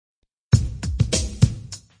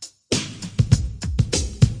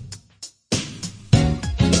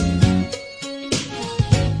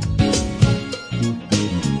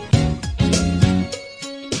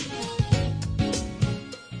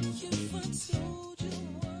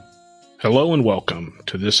Hello and welcome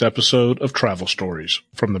to this episode of Travel Stories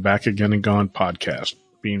from the Back Again and Gone podcast,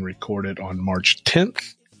 being recorded on March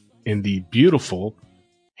 10th in the beautiful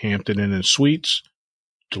Hampton Inn and Suites,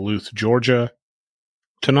 Duluth, Georgia.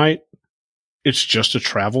 Tonight, it's just a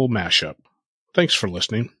travel mashup. Thanks for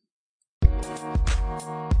listening.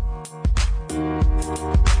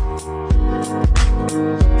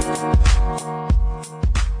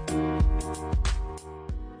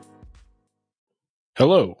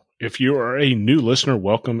 Hello. If you are a new listener,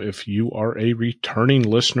 welcome. If you are a returning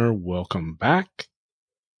listener, welcome back.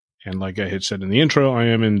 And like I had said in the intro, I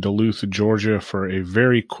am in Duluth, Georgia for a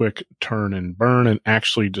very quick turn and burn, and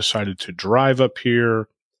actually decided to drive up here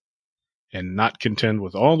and not contend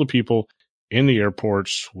with all the people in the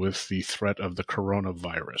airports with the threat of the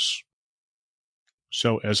coronavirus.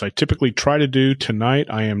 So as I typically try to do tonight,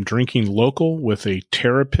 I am drinking local with a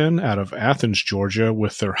Terrapin out of Athens, Georgia,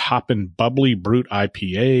 with their Hoppin' Bubbly Brute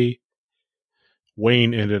IPA,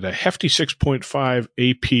 weighing in at a hefty 6.5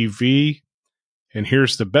 APV. And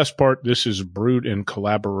here's the best part. This is brewed in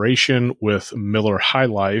collaboration with Miller High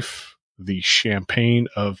Life, the champagne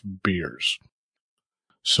of beers.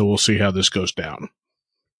 So we'll see how this goes down.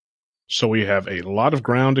 So we have a lot of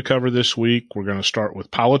ground to cover this week. We're going to start with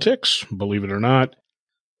politics, believe it or not,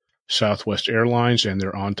 Southwest Airlines and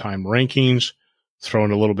their on-time rankings, throw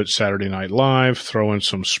in a little bit Saturday Night Live, throw in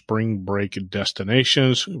some spring break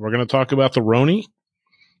destinations. We're going to talk about the Roni.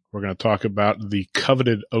 We're going to talk about the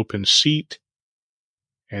coveted open seat,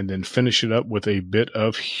 and then finish it up with a bit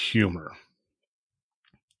of humor.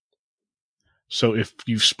 So if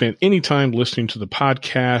you've spent any time listening to the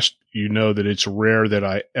podcast, you know that it's rare that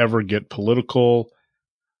I ever get political,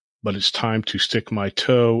 but it's time to stick my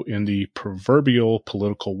toe in the proverbial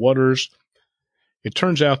political waters. It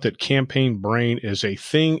turns out that campaign brain is a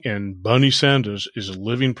thing, and Bernie Sanders is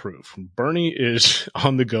living proof. Bernie is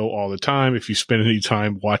on the go all the time. If you spend any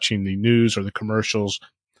time watching the news or the commercials,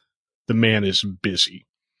 the man is busy.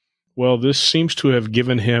 Well, this seems to have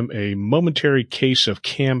given him a momentary case of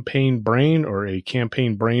campaign brain, or a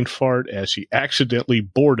campaign brain fart, as he accidentally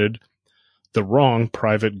boarded the wrong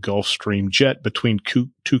private Gulfstream jet between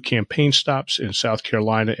two campaign stops in South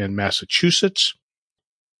Carolina and Massachusetts.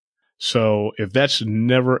 So if that's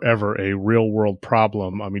never, ever a real world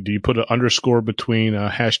problem, I mean, do you put an underscore between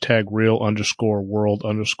hashtag real underscore world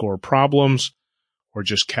underscore problems, or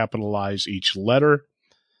just capitalize each letter?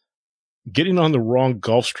 Getting on the wrong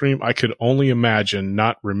Gulfstream, I could only imagine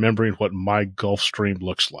not remembering what my Gulfstream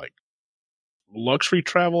looks like. Luxury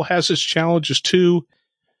travel has its challenges too.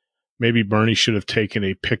 Maybe Bernie should have taken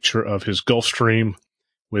a picture of his Gulfstream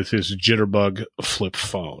with his Jitterbug flip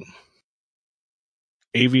phone.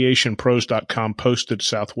 AviationPros.com posted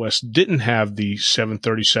Southwest didn't have the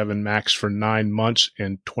 737 MAX for 9 months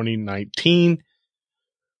in 2019,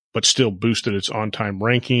 but still boosted its on-time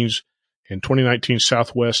rankings. In 2019,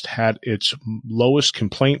 Southwest had its lowest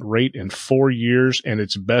complaint rate in 4 years and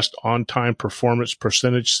its best on-time performance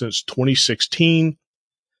percentage since 2016,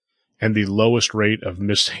 and the lowest rate of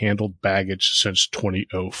mishandled baggage since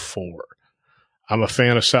 2004. I'm a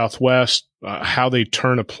fan of Southwest. How they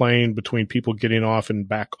turn a plane between people getting off and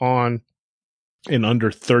back on in under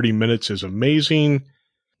 30 minutes is amazing.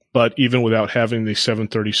 But even without having the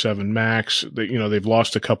 737 MAX, they've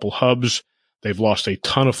lost a couple hubs. They've lost a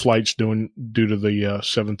ton of flights due to the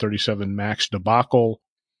 737 MAX debacle.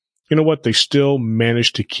 You know what? They still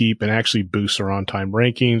managed to keep and actually boost their on-time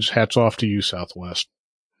rankings. Hats off to you, Southwest.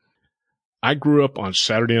 I grew up on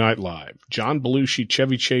Saturday Night Live. John Belushi,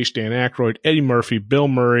 Chevy Chase, Dan Aykroyd, Eddie Murphy, Bill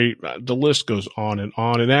Murray. The list goes on.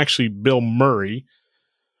 And actually, Bill Murray,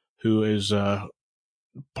 who is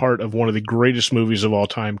part of one of the greatest movies of all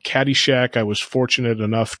time, Caddyshack. I was fortunate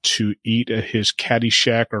enough to eat at his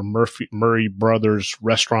Caddyshack or Murray Brothers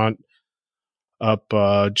restaurant up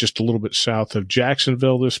just a little bit south of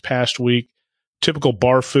Jacksonville this past week. Typical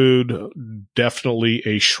bar food, definitely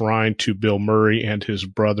a shrine to Bill Murray and his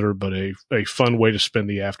brother, but a fun way to spend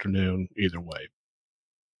the afternoon either way.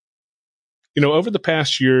 Over the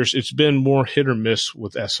past years, it's been more hit or miss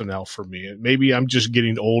with SNL for me. Maybe I'm just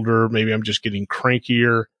getting older. Maybe I'm just getting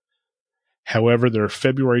crankier. However, their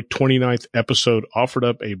February 29th episode offered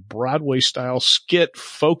up a Broadway-style skit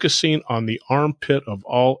focusing on the armpit of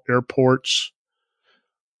all airports,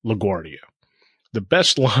 LaGuardia. The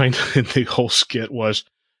best line in the whole skit was,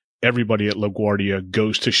 everybody at LaGuardia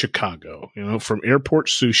goes to Chicago. From airport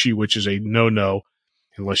sushi, which is a no-no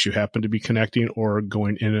unless you happen to be connecting or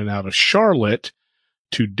going in and out of Charlotte,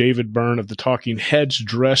 to David Byrne of the Talking Heads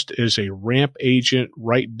dressed as a ramp agent,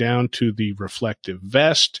 right down to the reflective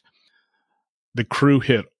vest. The crew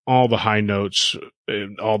hit all the high notes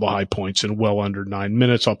and all the high points in well under 9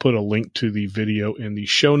 minutes. I'll put a link to the video in the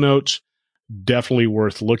show notes. Definitely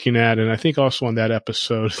worth looking at. And I think also on that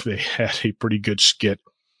episode, they had a pretty good skit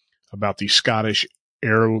about the Scottish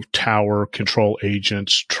air tower control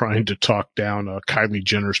agents trying to talk down Kylie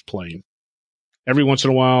Jenner's plane. Every once in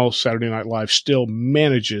a while, Saturday Night Live still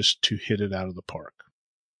manages to hit it out of the park.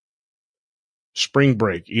 Spring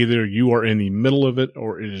break. Either you are in the middle of it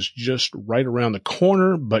or it is just right around the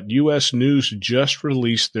corner, but U.S. News just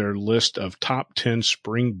released their list of top 10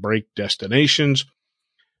 spring break destinations.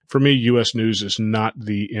 For me, U.S. News is not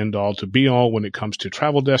the end-all to be-all when it comes to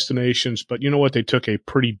travel destinations, but you know what? They took a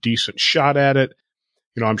pretty decent shot at it.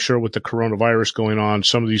 You know, I'm sure with the coronavirus going on,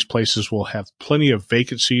 some of these places will have plenty of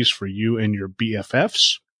vacancies for you and your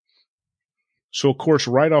BFFs. So, of course,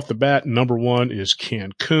 right off the bat, number one is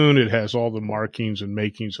Cancun. It has all the markings and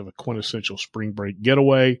makings of a quintessential spring break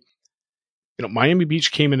getaway. You know, Miami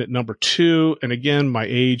Beach came in at number two. And again, my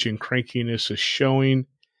age and crankiness is showing.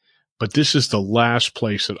 But this is the last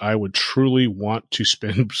place that I would truly want to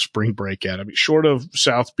spend spring break at. I mean, short of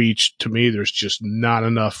South Beach, to me, there's just not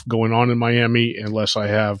enough going on in Miami unless I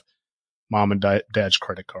have mom and dad's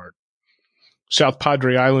credit card. South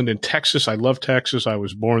Padre Island in Texas. I love Texas. I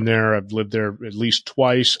was born there. I've lived there at least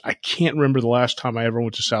twice. I can't remember the last time I ever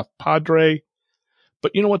went to South Padre.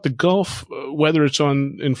 But you know what? The Gulf, whether it's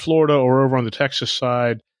in Florida or over on the Texas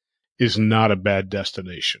side, is not a bad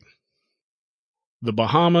destination. The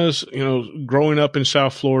Bahamas, you know, growing up in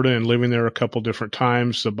South Florida and living there a couple different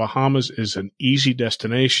times, the Bahamas is an easy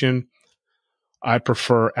destination. I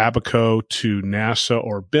prefer Abaco to Nassau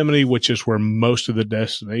or Bimini, which is where most of the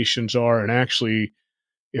destinations are. And actually,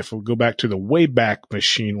 if we go back to the Wayback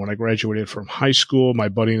Machine, when I graduated from high school, my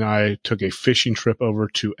buddy and I took a fishing trip over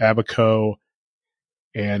to Abaco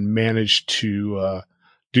and managed to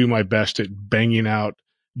do my best at banging out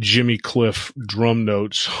Jimmy Cliff drum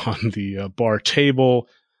notes on the bar table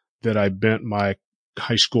that I bent my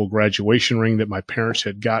high school graduation ring that my parents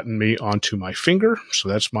had gotten me onto my finger. So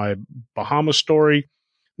that's my Bahamas story.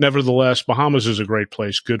 Nevertheless, Bahamas is a great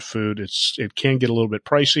place, good food. It can get a little bit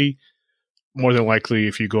pricey. More than likely,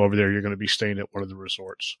 if you go over there, you're going to be staying at one of the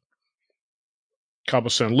resorts. Cabo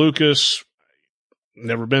San Lucas,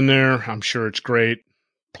 never been there. I'm sure it's great.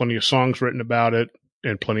 Plenty of songs written about it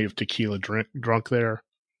and plenty of tequila drunk there.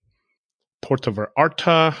 Puerto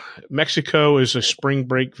Vallarta, Mexico is a spring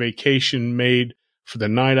break vacation made for the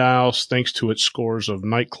night owls thanks to its scores of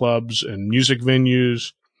nightclubs and music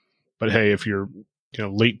venues. But hey, if you're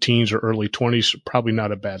late teens or early 20s, probably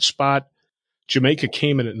not a bad spot. Jamaica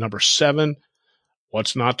came in at number 7.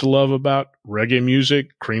 What's not to love about reggae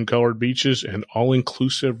music, cream-colored beaches, and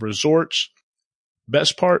all-inclusive resorts?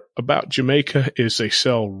 Best part about Jamaica is they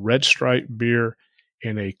sell Red Stripe beer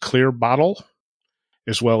in a clear bottle,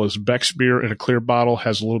 as well as Beck's beer in a clear bottle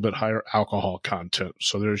has a little bit higher alcohol content.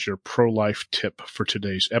 So there's your pro-life tip for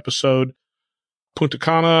today's episode. Punta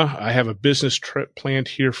Cana, I have a business trip planned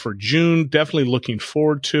here for June. Definitely looking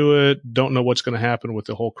forward to it. Don't know what's going to happen with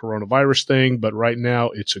the whole coronavirus thing, but right now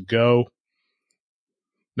it's a go.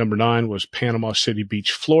 Number 9 was Panama City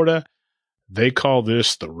Beach, Florida. They call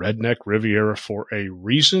this the Redneck Riviera for a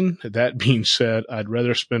reason. That being said, I'd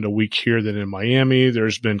rather spend a week here than in Miami.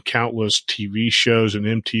 There's been countless TV shows and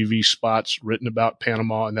MTV spots written about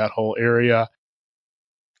Panama and that whole area.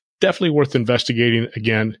 Definitely worth investigating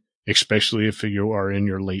again, especially if you are in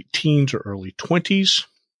your late teens or early 20s.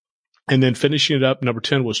 And then finishing it up, number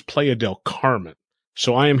 10 was Playa del Carmen.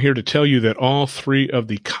 So I am here to tell you that all 3 of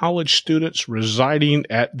the college students residing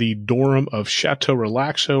at the dorm of Chateau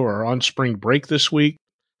Relaxo are on spring break this week,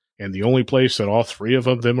 and the only place that all 3 of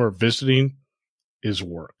them are visiting is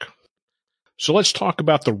work. So let's talk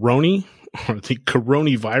about the Roni, or the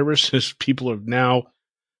coronavirus, as people have now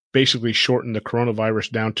basically shortened the coronavirus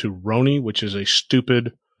down to Roni, which is a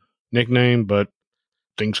stupid nickname, but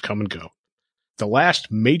things come and go. The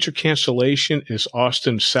last major cancellation is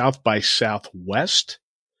Austin South by Southwest.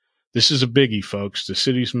 This is a biggie, folks. The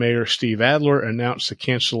city's mayor, Steve Adler, announced the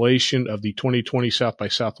cancellation of the 2020 South by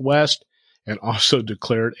Southwest and also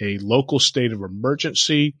declared a local state of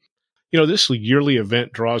emergency. This yearly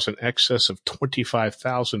event draws an excess of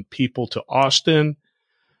 25,000 people to Austin.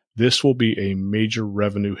 This will be a major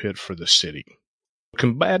revenue hit for the city.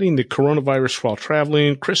 Combating the coronavirus while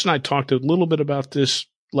traveling, Chris and I talked a little bit about this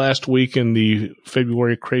last week in the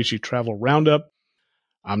February Crazy Travel Roundup.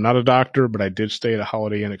 I'm not a doctor, but I did stay at a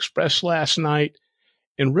Holiday Inn Express last night.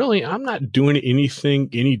 And really, I'm not doing anything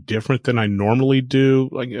any different than I normally do.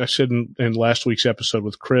 Like I said in last week's episode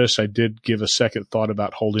with Chris, I did give a second thought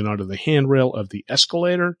about holding onto the handrail of the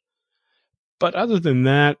escalator. But other than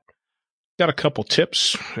that, Got a couple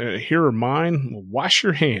tips. Here are mine. Wash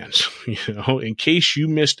your hands, in case you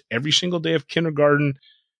missed every single day of kindergarten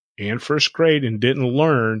and first grade and didn't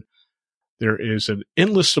learn. There is an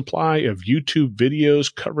endless supply of YouTube videos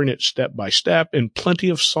covering it step by step and plenty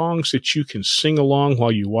of songs that you can sing along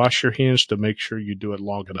while you wash your hands to make sure you do it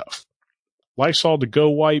long enough. Lysol to Go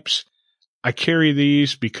wipes. I carry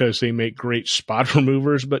these because they make great spot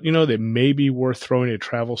removers, but they may be worth throwing a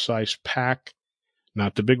travel size pack,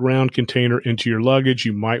 not the big round container, into your luggage.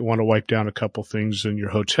 You might want to wipe down a couple things in your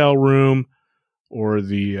hotel room or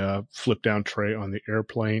the flip down tray on the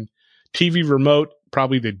airplane. TV remote,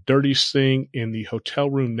 probably the dirtiest thing in the hotel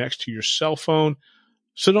room next to your cell phone.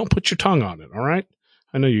 So don't put your tongue on it. All right.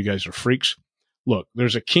 I know you guys are freaks. Look,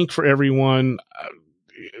 there's a kink for everyone.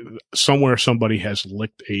 Somewhere somebody has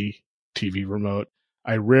licked a TV remote.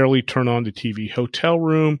 I rarely turn on the TV. Hotel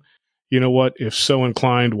room, you know what? If so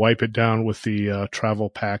inclined, wipe it down with the travel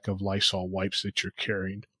pack of Lysol wipes that you're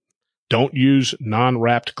carrying. Don't use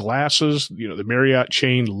non-wrapped glasses. The Marriott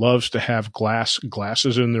chain loves to have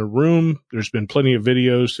glasses in their room. There's been plenty of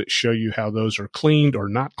videos that show you how those are cleaned or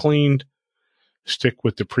not cleaned. Stick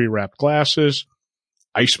with the pre-wrapped glasses.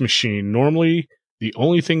 Ice machine. Normally, the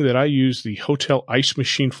only thing that I use the hotel ice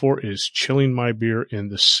machine for is chilling my beer in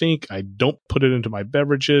the sink. I don't put it into my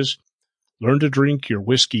beverages. Learn to drink your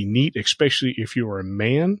whiskey neat, especially if you are a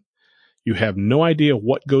man. You have no idea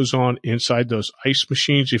what goes on inside those ice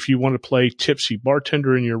machines. If you want to play tipsy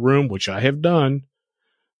bartender in your room, which I have done,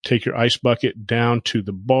 take your ice bucket down to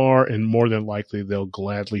the bar and more than likely they'll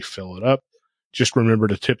gladly fill it up. Just remember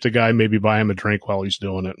to tip the guy, maybe buy him a drink while he's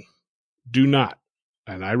doing it. Do not,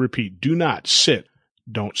 and I repeat, do not sit.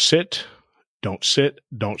 Don't sit. Don't sit.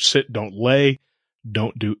 Don't sit. Don't lay.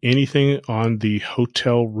 Don't do anything on the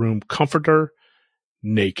hotel room comforter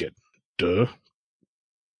naked. Duh.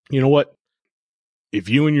 You know what? If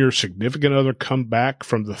you and your significant other come back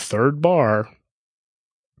from the third bar,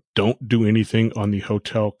 don't do anything on the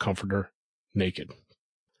hotel comforter naked.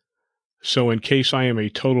 So in case I am a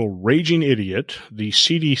total raging idiot, the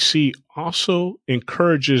CDC also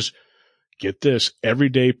encourages, get this,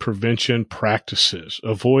 everyday prevention practices.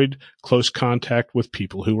 Avoid close contact with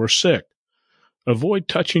people who are sick. Avoid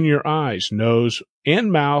touching your eyes, nose,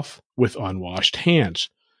 and mouth with unwashed hands.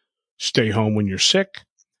 Stay home when you're sick.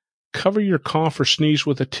 Cover your cough or sneeze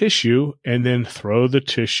with a tissue and then throw the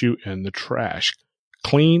tissue in the trash.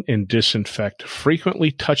 Clean and disinfect frequently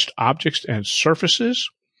touched objects and surfaces.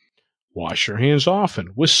 Wash your hands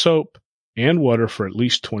often with soap and water for at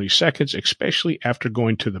least 20 seconds, especially after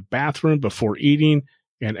going to the bathroom, before eating,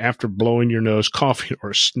 and after blowing your nose, coughing,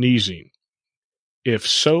 or sneezing. If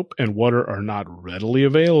soap and water are not readily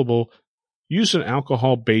available, use an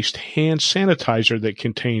alcohol-based hand sanitizer that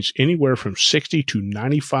contains anywhere from 60 to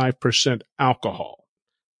 95% alcohol.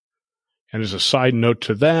 And as a side note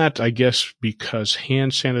to that, I guess because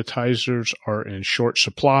hand sanitizers are in short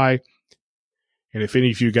supply, and if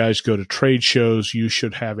any of you guys go to trade shows, you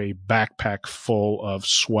should have a backpack full of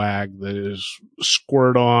swag that is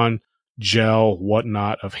squirt on, gel,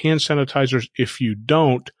 whatnot, of hand sanitizers. If you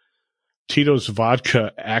don't, Tito's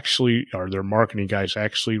Vodka actually, or their marketing guys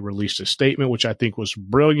actually released a statement, which I think was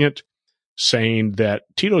brilliant, saying that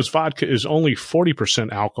Tito's Vodka is only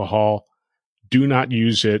 40% alcohol. Do not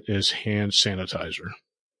use it as hand sanitizer.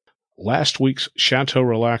 Last week's Chateau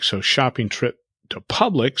Relaxo shopping trip to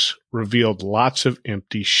Publix revealed lots of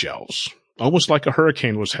empty shelves, almost like a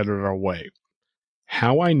hurricane was headed our way.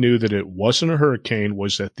 How I knew that it wasn't a hurricane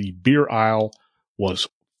was that the beer aisle was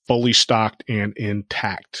fully stocked and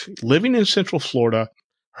intact. Living in Central Florida,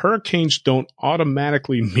 hurricanes don't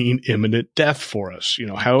automatically mean imminent death for us.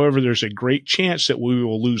 However, there's a great chance that we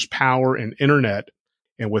will lose power and internet.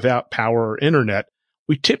 And without power or internet,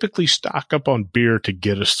 we typically stock up on beer to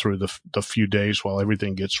get us through the few days while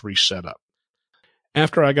everything gets reset up.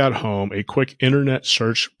 After I got home, a quick internet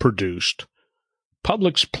search produced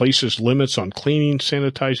Publix places limits on cleaning,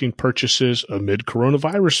 sanitizing purchases amid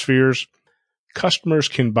coronavirus fears. Customers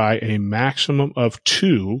can buy a maximum of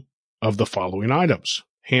 2 of the following items: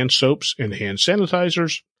 hand soaps and hand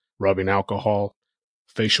sanitizers, rubbing alcohol,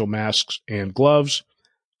 facial masks and gloves,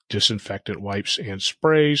 disinfectant wipes and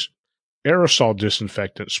sprays, aerosol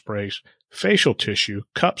disinfectant sprays, facial tissue,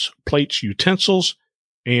 cups, plates, utensils,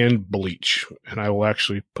 and bleach. And I will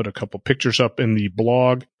actually put a couple pictures up in the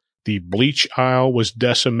blog. The bleach aisle was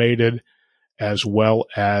decimated, as well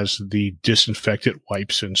as the disinfectant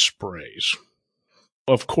wipes and sprays.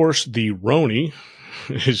 Of course, the Roni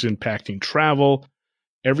is impacting travel.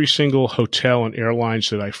 Every single hotel and airlines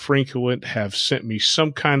that I frequent have sent me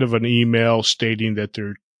some kind of an email stating that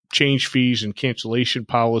their change fees and cancellation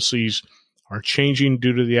policies are changing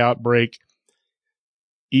due to the outbreak.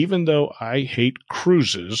 even though I hate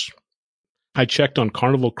cruises, I checked on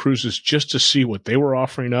Carnival Cruises just to see what they were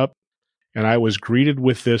offering up, and I was greeted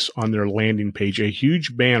with this on their landing page, a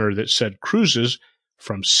huge banner that said cruises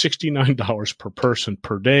from $69 per person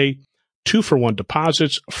per day, 2-for-1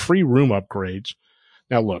 deposits, free room upgrades.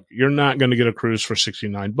 Now, look, you're not going to get a cruise for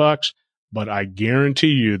 $69, but I guarantee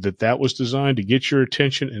you that that was designed to get your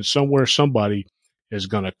attention, and somewhere somebody is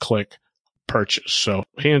going to click purchase. So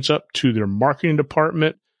hands up to their marketing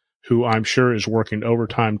department, who I'm sure is working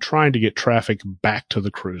overtime trying to get traffic back to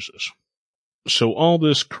the cruises. So all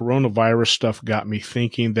this coronavirus stuff got me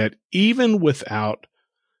thinking that even without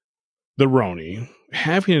the Roni,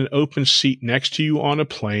 having an open seat next to you on a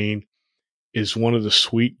plane is one of the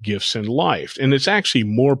sweet gifts in life. And it's actually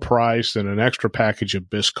more prized than an extra package of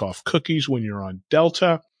Biscoff cookies when you're on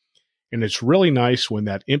Delta. And it's really nice when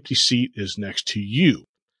that empty seat is next to you.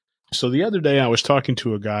 So the other day I was talking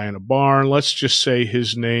to a guy in a bar, and let's just say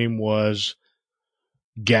his name was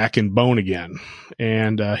Gack and Bone again.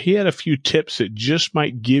 And he had a few tips that just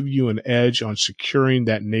might give you an edge on securing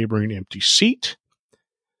that neighboring empty seat.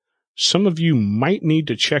 Some of you might need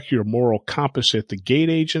to check your moral compass at the gate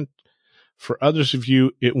agent. For others of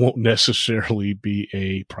you, it won't necessarily be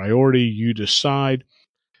a priority. You decide.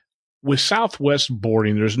 With Southwest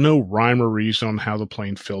boarding, there's no rhyme or reason on how the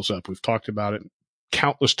plane fills up. We've talked about it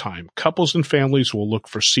countless times. Couples and families will look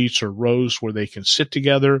for seats or rows where they can sit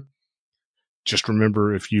together. Just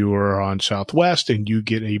remember, if you are on Southwest and you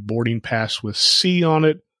get a boarding pass with C on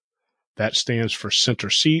it, that stands for center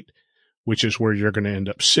seat, which is where you're going to end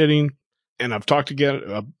up sitting. And I've talked again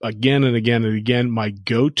and again, my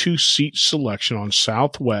go-to seat selection on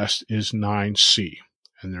Southwest is 9C.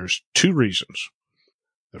 And there's two reasons.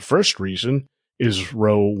 The first reason is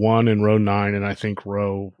row 1 and row 9, and I think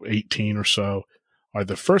row 18 or so are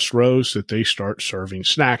the first rows that they start serving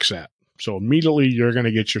snacks at. So immediately you're going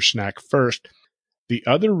to get your snack first. The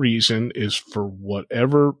other reason is, for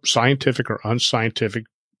whatever scientific or unscientific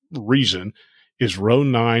reason, is row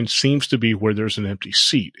 9 seems to be where there's an empty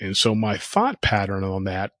seat. And so my thought pattern on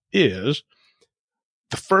that is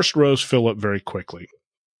the first rows fill up very quickly.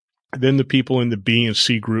 Then the people in the B and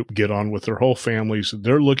C group get on with their whole families.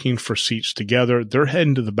 They're looking for seats together. They're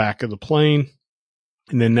heading to the back of the plane.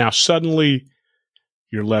 And then now suddenly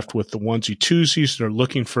you're left with the onesie twosies. They're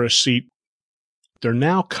looking for a seat. They're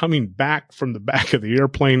now coming back from the back of the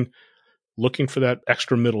airplane looking for that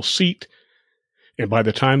extra middle seat. And by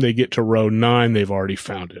the time they get to row 9, they've already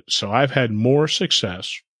found it. So I've had more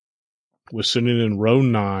success with sitting in row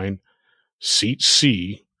 9, seat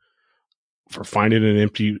C, for finding an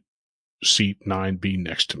empty seat 9B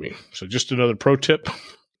next to me. So just another pro tip.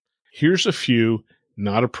 Here's a few,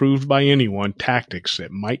 not approved by anyone, tactics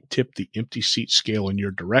that might tip the empty seat scale in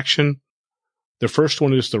your direction. The first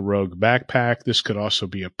one is the rogue backpack. This could also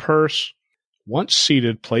be a purse. Once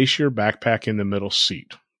seated, place your backpack in the middle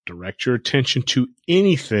seat. Direct your attention to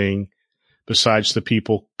anything besides the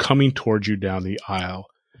people coming towards you down the aisle,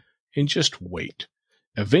 and just wait.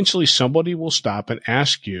 Eventually, somebody will stop and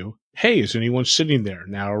ask you, "Hey, is anyone sitting there?"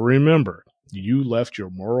 Now, remember, you left your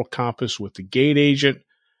moral compass with the gate agent,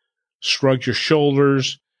 shrug your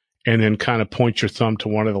shoulders, and then kind of point your thumb to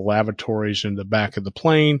one of the lavatories in the back of the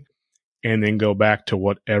plane, and then go back to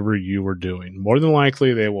whatever you were doing. More than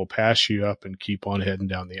likely, they will pass you up and keep on heading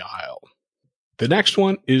down the aisle. The next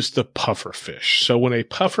one is the puffer fish. So when a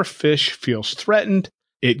puffer fish feels threatened,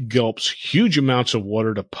 it gulps huge amounts of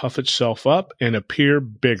water to puff itself up and appear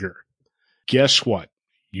bigger. Guess what?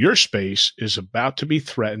 Your space is about to be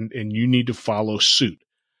threatened, and you need to follow suit.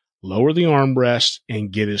 Lower the armrest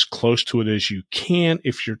and get as close to it as you can.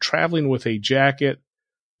 If you're traveling with a jacket,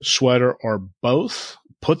 sweater, or both,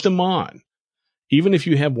 put them on. Even if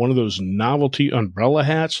you have one of those novelty umbrella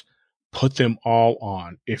hats, put them all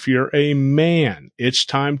on. If you're a man, it's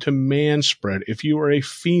time to man spread. If you are a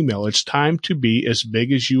female, it's time to be as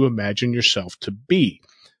big as you imagine yourself to be.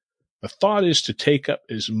 The thought is to take up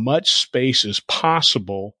as much space as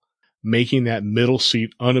possible, making that middle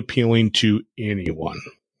seat unappealing to anyone.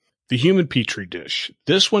 The human petri dish.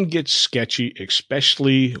 This one gets sketchy,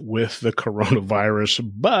 especially with the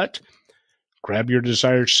coronavirus, but grab your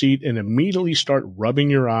desired seat and immediately start rubbing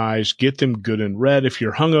your eyes. Get them good and red. If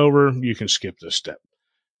you're hungover, you can skip this step.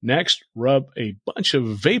 Next, rub a bunch of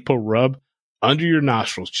vapor rub under your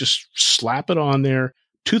nostrils. Just slap it on there.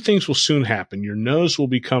 Two things will soon happen. Your nose will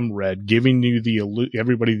become red, giving you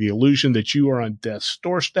everybody the illusion that you are on death's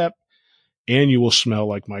doorstep, and you will smell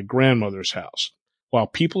like my grandmother's house. While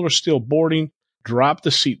people are still boarding, drop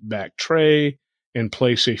the seat back tray and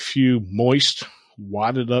place a few moist,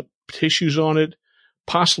 wadded up tissues on it,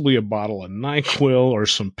 possibly a bottle of NyQuil or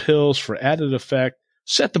some pills for added effect.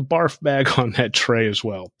 set the barf bag on that tray as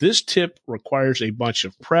well. This tip requires a bunch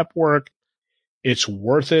of prep work. It's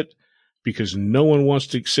worth it because no one wants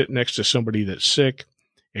to sit next to somebody that's sick,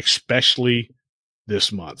 especially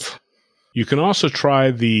this month. You can also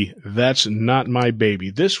try the That's Not My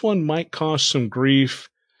Baby. This one might cause some grief,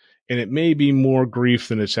 and it may be more grief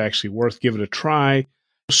than it's actually worth. Give it a try.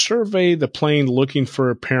 Survey the plane looking for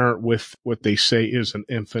a parent with what they say is an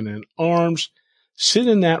infant in arms. Sit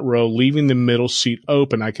in that row, leaving the middle seat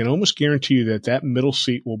open. I can almost guarantee you that that middle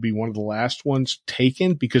seat will be one of the last ones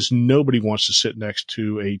taken because nobody wants to sit next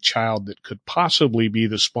to a child that could possibly be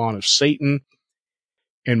the spawn of Satan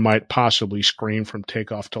and might possibly scream from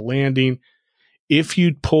takeoff to landing. If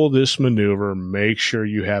you pull this maneuver, make sure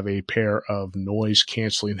you have a pair of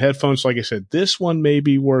noise-canceling headphones. Like I said, this one may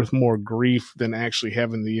be worth more grief than actually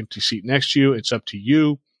having the empty seat next to you. It's up to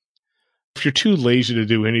you. If you're too lazy to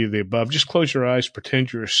do any of the above, just close your eyes,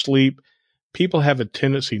 pretend you're asleep. People have a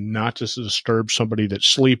tendency not to disturb somebody that's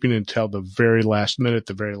sleeping until the very last minute,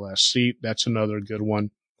 the very last seat. That's another good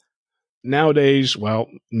one. Nowadays,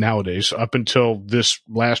 up until this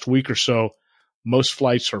last week or so, most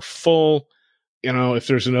flights are full. If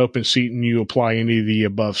there's an open seat and you apply any of the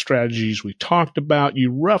above strategies we talked about,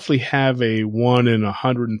 you roughly have a 1 in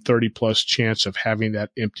 130 plus chance of having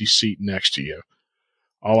that empty seat next to you.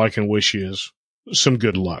 All I can wish you is some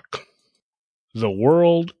good luck. The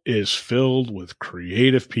world is filled with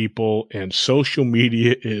creative people, and social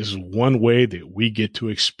media is one way that we get to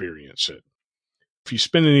experience it. If you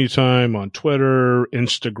spend any time on Twitter,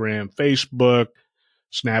 Instagram, Facebook,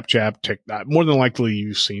 Snapchat, TikTok, more than likely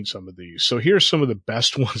you've seen some of these. So here's some of the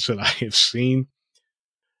best ones that I have seen.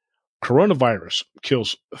 Coronavirus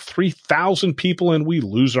kills 3,000 people and we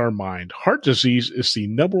lose our mind. Heart disease is the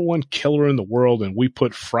 #1 killer in the world and we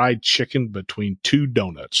put fried chicken between 2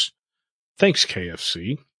 donuts. Thanks,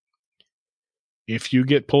 KFC. If you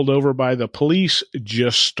get pulled over by the police,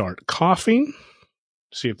 just start coughing.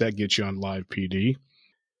 See if that gets you on live PD.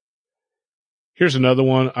 Here's another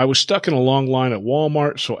one. I was stuck in a long line at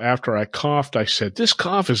Walmart, so after I coughed, I said, "This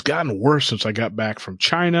cough has gotten worse since I got back from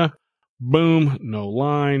China." Boom, no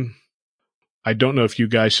line. I don't know if you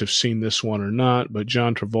guys have seen this one or not, but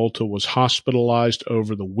John Travolta was hospitalized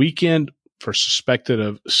over the weekend for suspected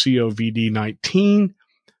of COVID-19.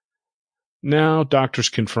 Now, doctors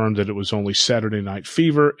confirmed that it was only Saturday night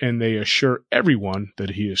fever, and they assure everyone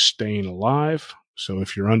that he is staying alive. So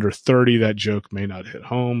if you're under 30, that joke may not hit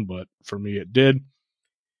home, but for me it did.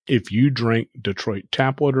 If you drink Detroit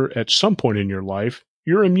tap water at some point in your life,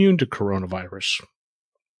 you're immune to coronavirus.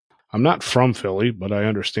 I'm not from Philly, but I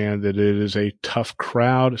understand that it is a tough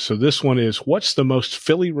crowd. So this one is, what's the most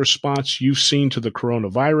Philly response you've seen to the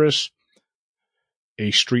coronavirus?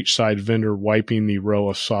 A street side vendor wiping the row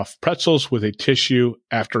of soft pretzels with a tissue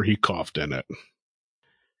after he coughed in it.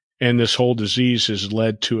 And this whole disease has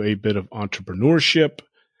led to a bit of entrepreneurship.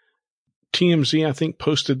 TMZ, I think,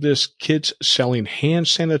 posted this. Kids selling hand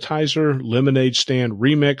sanitizer, lemonade stand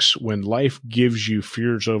remix. When life gives you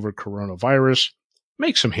fears over coronavirus,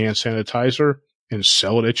 make some hand sanitizer and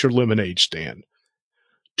sell it at your lemonade stand.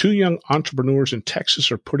 2 young entrepreneurs in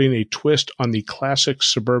Texas are putting a twist on the classic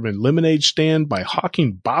suburban lemonade stand by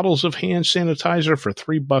hawking bottles of hand sanitizer for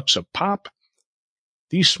 $3 a pop.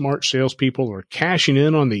 These smart salespeople are cashing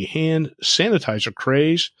in on the hand sanitizer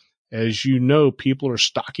craze. As you know, people are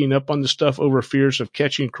stocking up on the stuff over fears of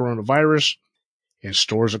catching coronavirus, and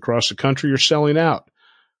stores across the country are selling out.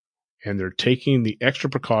 And they're taking the extra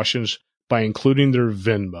precautions by including their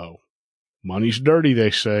Venmo. Money's dirty,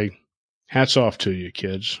 they say. Hats off to you,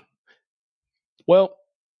 kids. Well,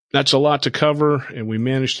 that's a lot to cover, and we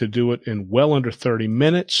managed to do it in well under 30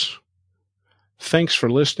 minutes. Thanks for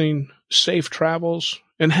listening, safe travels,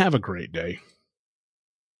 and have a great day.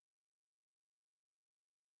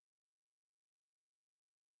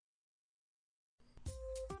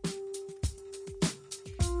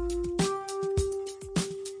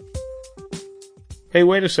 Hey,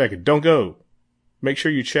 wait a second. Don't go. Make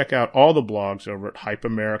sure you check out all the blogs over at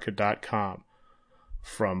hypeamerica.com.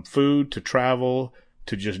 From food to travel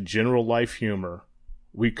to just general life humor,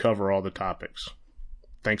 we cover all the topics.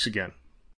 Thanks again.